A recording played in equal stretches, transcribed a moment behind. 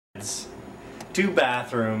2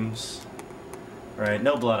 bathrooms, right?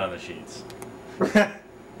 No blood on the sheets.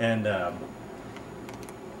 And yeah,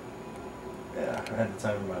 I had the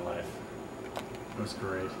time of my life. It was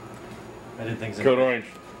great. I did things in Code Orange.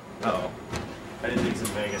 Uh-oh. I did things in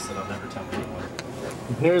Vegas that I'll never tell anyone.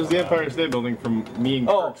 Here's the Empire State Building from me and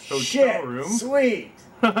Kirk's hotel room. Sweet!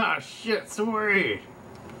 Haha, shit, sweet!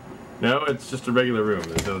 No, it's just a regular room.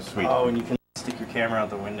 There's no suite. Oh, and you can stick your camera out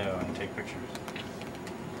the window and take pictures.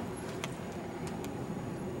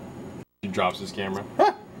 He drops his camera.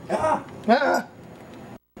 Ah! Ah!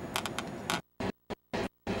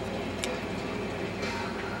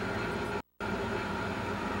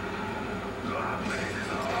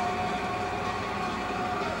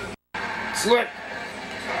 Slick!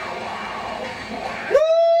 Woo!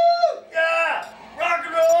 Yeah! Rock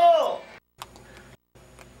and roll!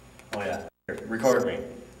 Oh yeah. Record me.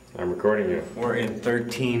 I'm recording you. We're in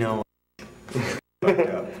 1308.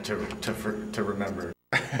 to remember.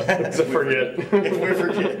 To forget. If we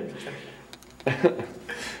forget.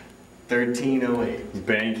 1308.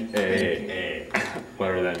 Bank A. A.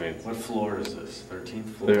 Whatever that means. What floor is this?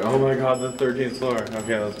 13th floor? Oh my god, the 13th floor.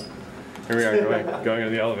 Okay, let's... Here we are, going to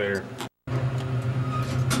the elevator.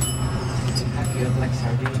 You have like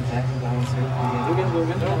sardines, back and down, sardines. We're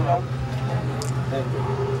good.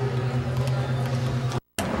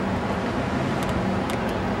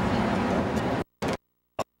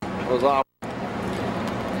 What's up?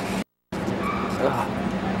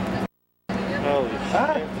 Holy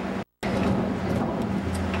shit.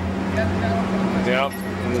 Yep,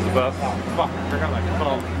 and there's a bus. Oh, fuck, I forgot my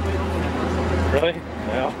phone. Really?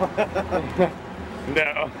 No. No.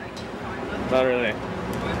 Not really.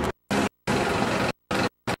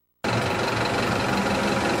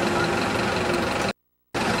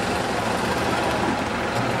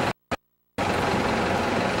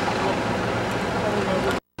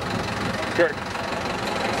 Kirk, you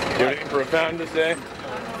have anything profound to say?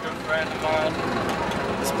 Good friend of mine.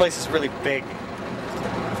 This place is really big.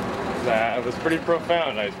 That was pretty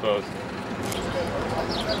profound, I suppose.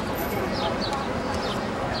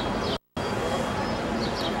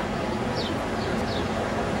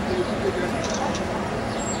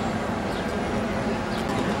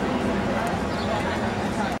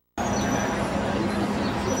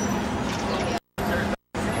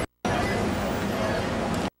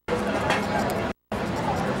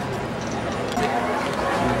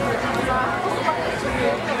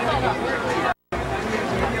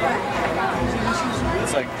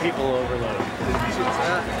 It's like people overload.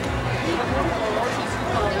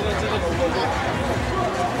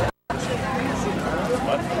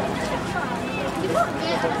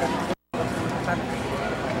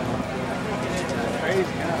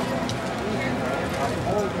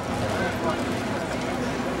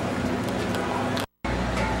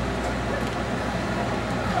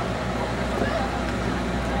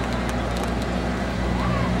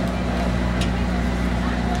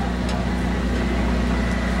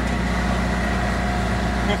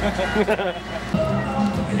 I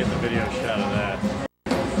get the video shot of that.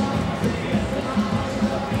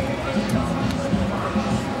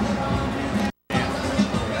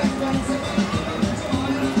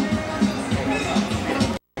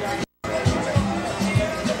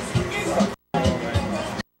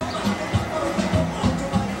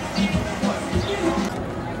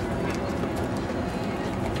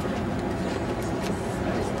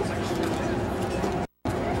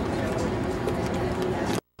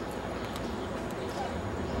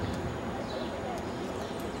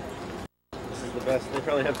 The best. They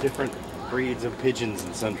probably have different breeds of pigeons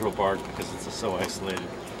in Central Park because it's so isolated.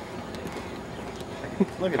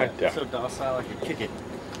 Look at that. It's so docile I could kick it.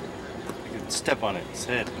 I could step on its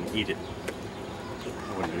head and eat it.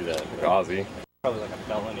 I wouldn't do that. Aussie. Probably like a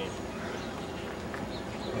felony.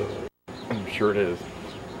 I'm sure it is.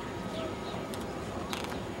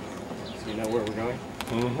 So you know where we're going?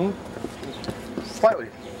 Mm-hmm. Slightly.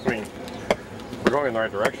 I mean, we're going in the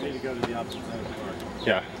right direction. We need to go to the opposite side of the park.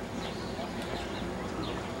 Yeah.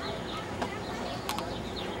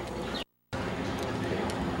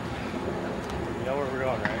 You know where we're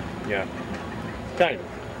going, right? Yeah. Kind of.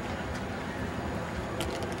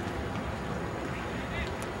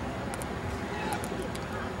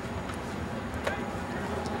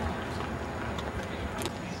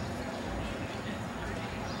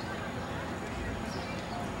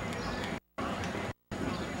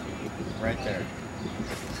 Right there.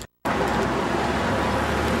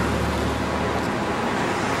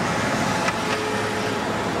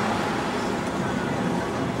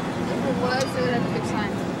 Was it at a good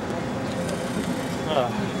time?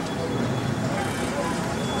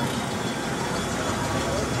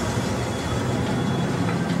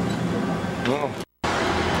 Oh.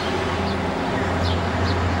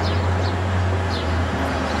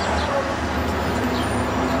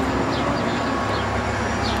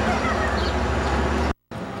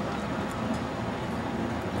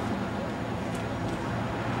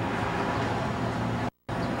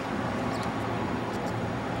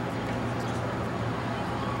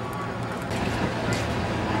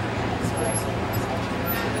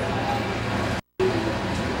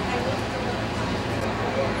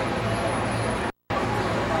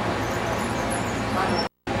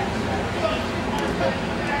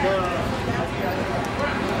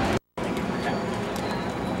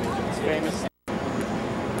 Famous.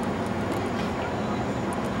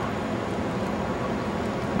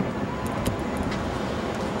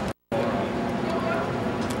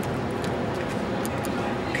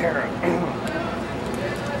 Carrot.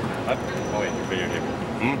 Oh wait, you're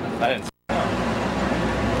videotaping. I didn't.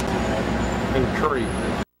 And curry.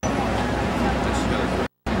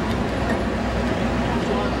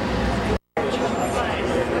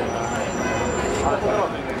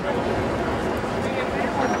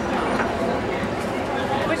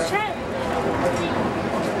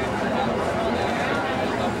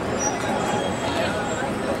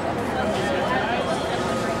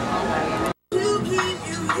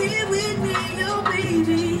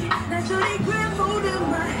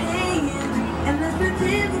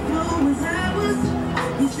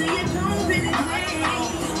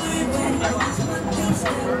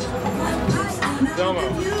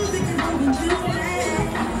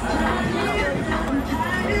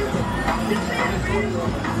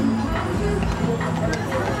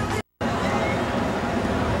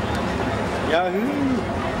 Yahoo!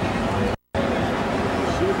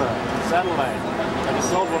 Shiva, satellite. I just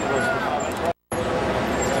sold one of those for $500.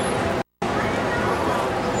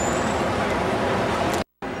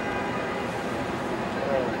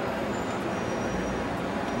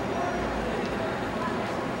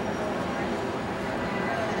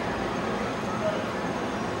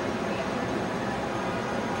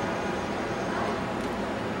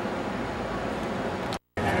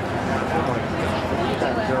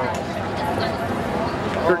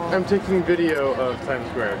 Kirk, I'm taking video of Times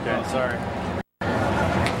Square, okay? Oh, sorry.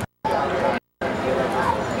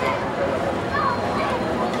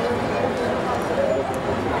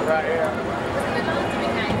 Right here.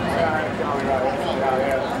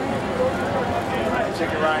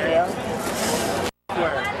 Take it right here.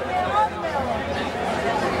 Square.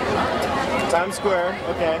 Times Square,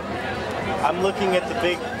 okay. I'm looking at the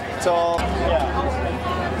big, tall, yeah.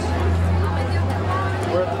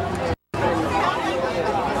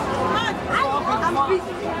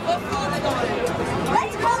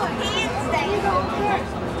 Let's go handstand.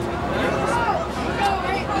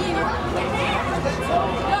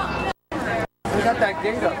 We got that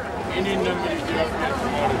gate up. Indian number to get up.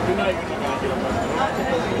 Good night.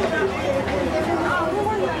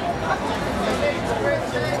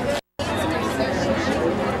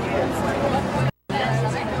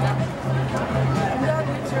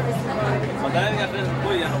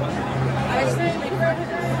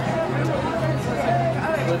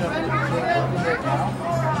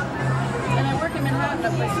 And I work in Manhattan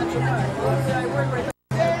up by Central Park. I work right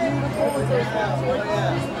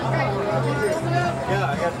Yeah,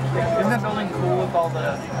 I got. Isn't that building cool with all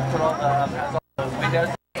the, put all the, has all the windows?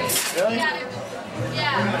 Really? Yeah.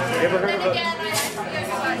 You ever heard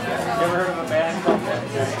of a band called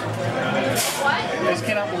What? I just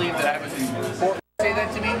cannot believe that I was in Portland. Say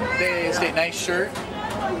that to me. They say nice shirt.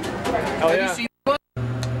 Oh, Have yeah. you seen one?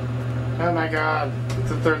 Oh my god. It's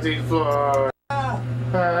the 13th floor.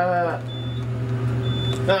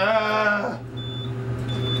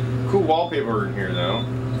 Cool wallpaper in here, though.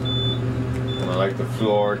 And I like the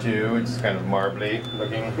floor, too. It's kind of marbly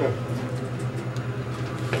looking.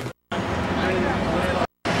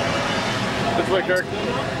 This way, Kirk.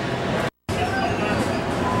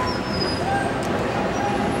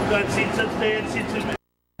 Got seats upstairs, seats in.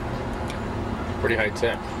 Pretty high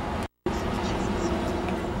tech.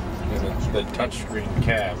 And the touchscreen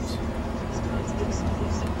cabs.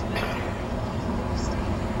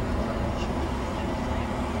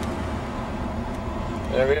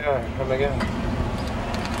 There we are. Oh my god.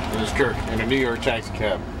 There's Kirk in a New York taxi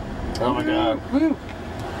cab. Oh my god. Woo.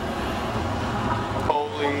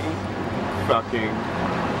 Holy fucking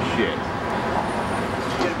shit.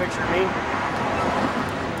 Get a picture of me?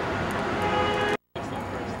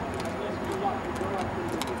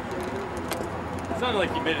 It sounded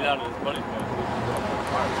like you made it out of his buddy's boat.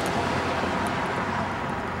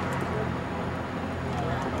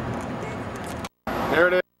 There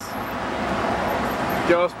it is.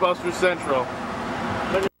 Ghostbusters Central.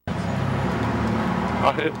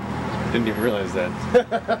 I didn't even realize that.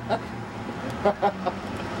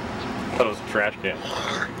 Thought it was a trash can.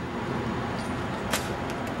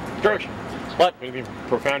 Kirk! What? Anything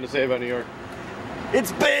profound to say about New York?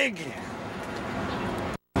 It's big!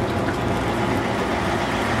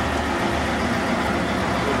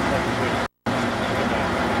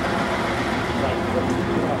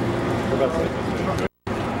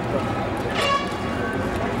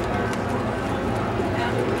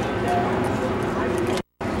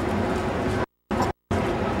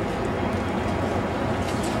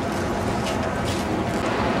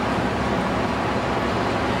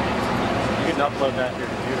 Upload that to your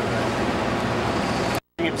computer, right?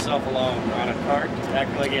 Himself along on a cart,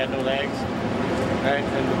 acting like he had no legs, right?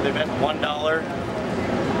 And they bet $1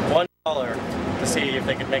 to see if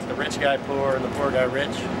they could make the rich guy poor and the poor guy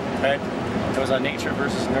rich, right? It was a nature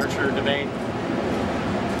versus nurture debate.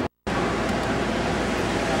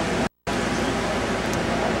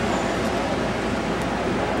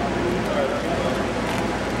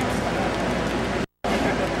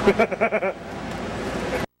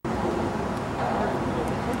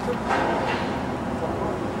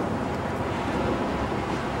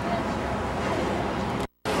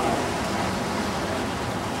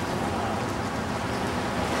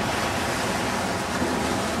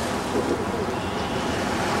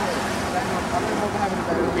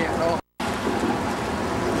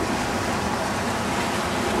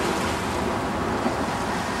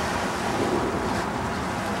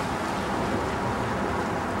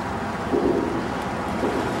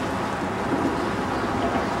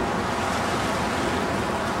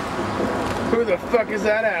 Who the fuck is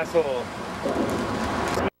that asshole?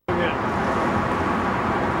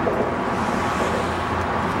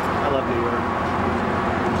 I love New York.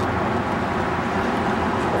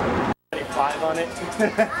 5 on it.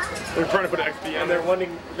 They're trying to put XP on And there.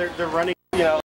 they're running, you know.